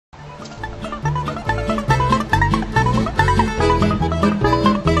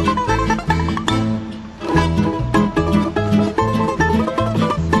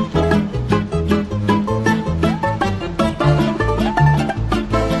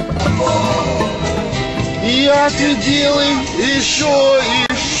как ты делай, еще,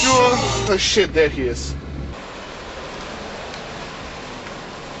 еще. Oh shit, there he is.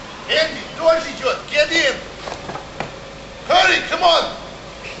 Andy, дождь идет, get in. Hurry, come on.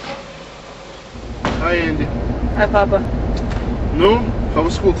 Hi, Andy. Hi, Papa. No? How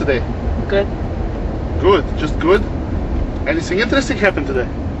was school today? Good. Good, just good? Anything interesting happened today?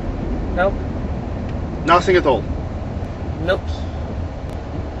 Nope. Nothing at all? Nope.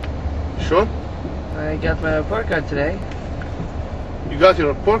 Sure? I got my report card today. You got your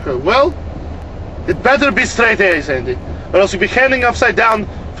report card? Well, it better be straight A's, Andy, or else you'll be hanging upside down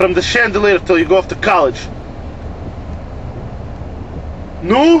from the chandelier till you go off to college.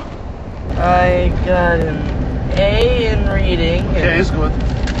 No? I got an A in reading. Okay, it's good.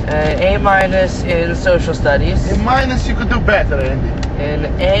 A minus in social studies. A minus, you could do better, Andy. An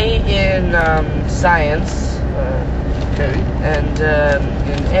A in science. Okay. And an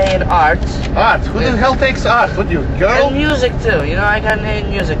A in art. Art? Who the hell takes art? What, you girl? And music too. You know, I got an A in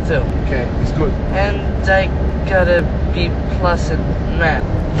music too. Okay, it's good. And I got a B plus in math.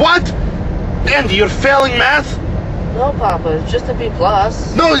 What? Andy, you're failing math? No, Papa, it's just a B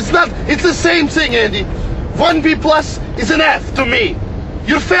plus. No, it's not. It's the same thing, Andy. 1 B plus is an F to me.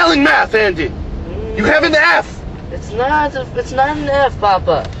 You're failing math, Andy. You have an F. It's not an F,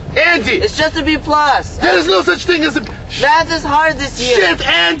 Papa. Andy! It's just a B plus. There is no such thing as a... Math is hard this year. Shit,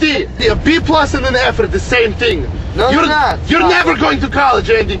 Andy! A B plus and an F are the same thing. No, you're not. You're never going to college,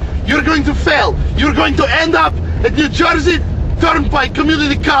 Andy. You're going to fail. You're going to end up at New Jersey Turnpike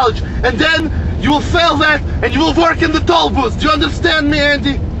Community College. And then you will fail that and you will work in the toll booth. Do you understand me,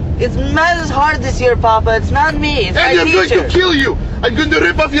 Andy? It's math is hard this year, Papa. It's not me. It's Andy, my I'm teacher. going to kill you. I'm going to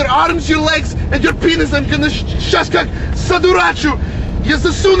rip off your arms, your legs, and your penis. I'm going to сейчас как садурачу. Я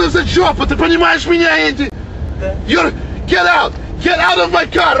засуну за жопу. Ты понимаешь меня, Andy? You're... Get out! Get out of my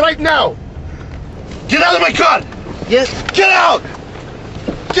car right now! Get out of my car! Yes. Get out!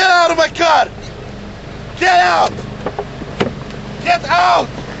 Get out of my car! Get out! Get out!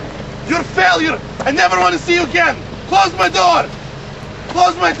 You're a failure! I never want to see you again! Close my door!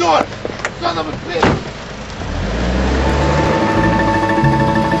 Close my door! Son of a bitch!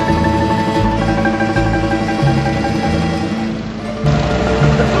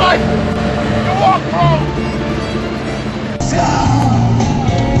 That's right! You walk wrong!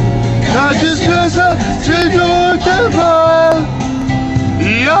 Качество чего-то.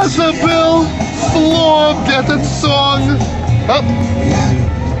 Я забыл слов этот сон.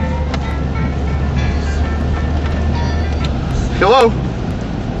 Hello.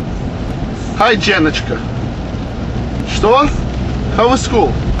 Hi, Janочка. Что? How was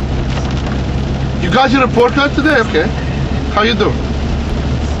school? You got your report card today? Okay. How you doing?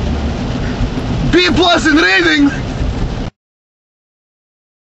 B plus in reading.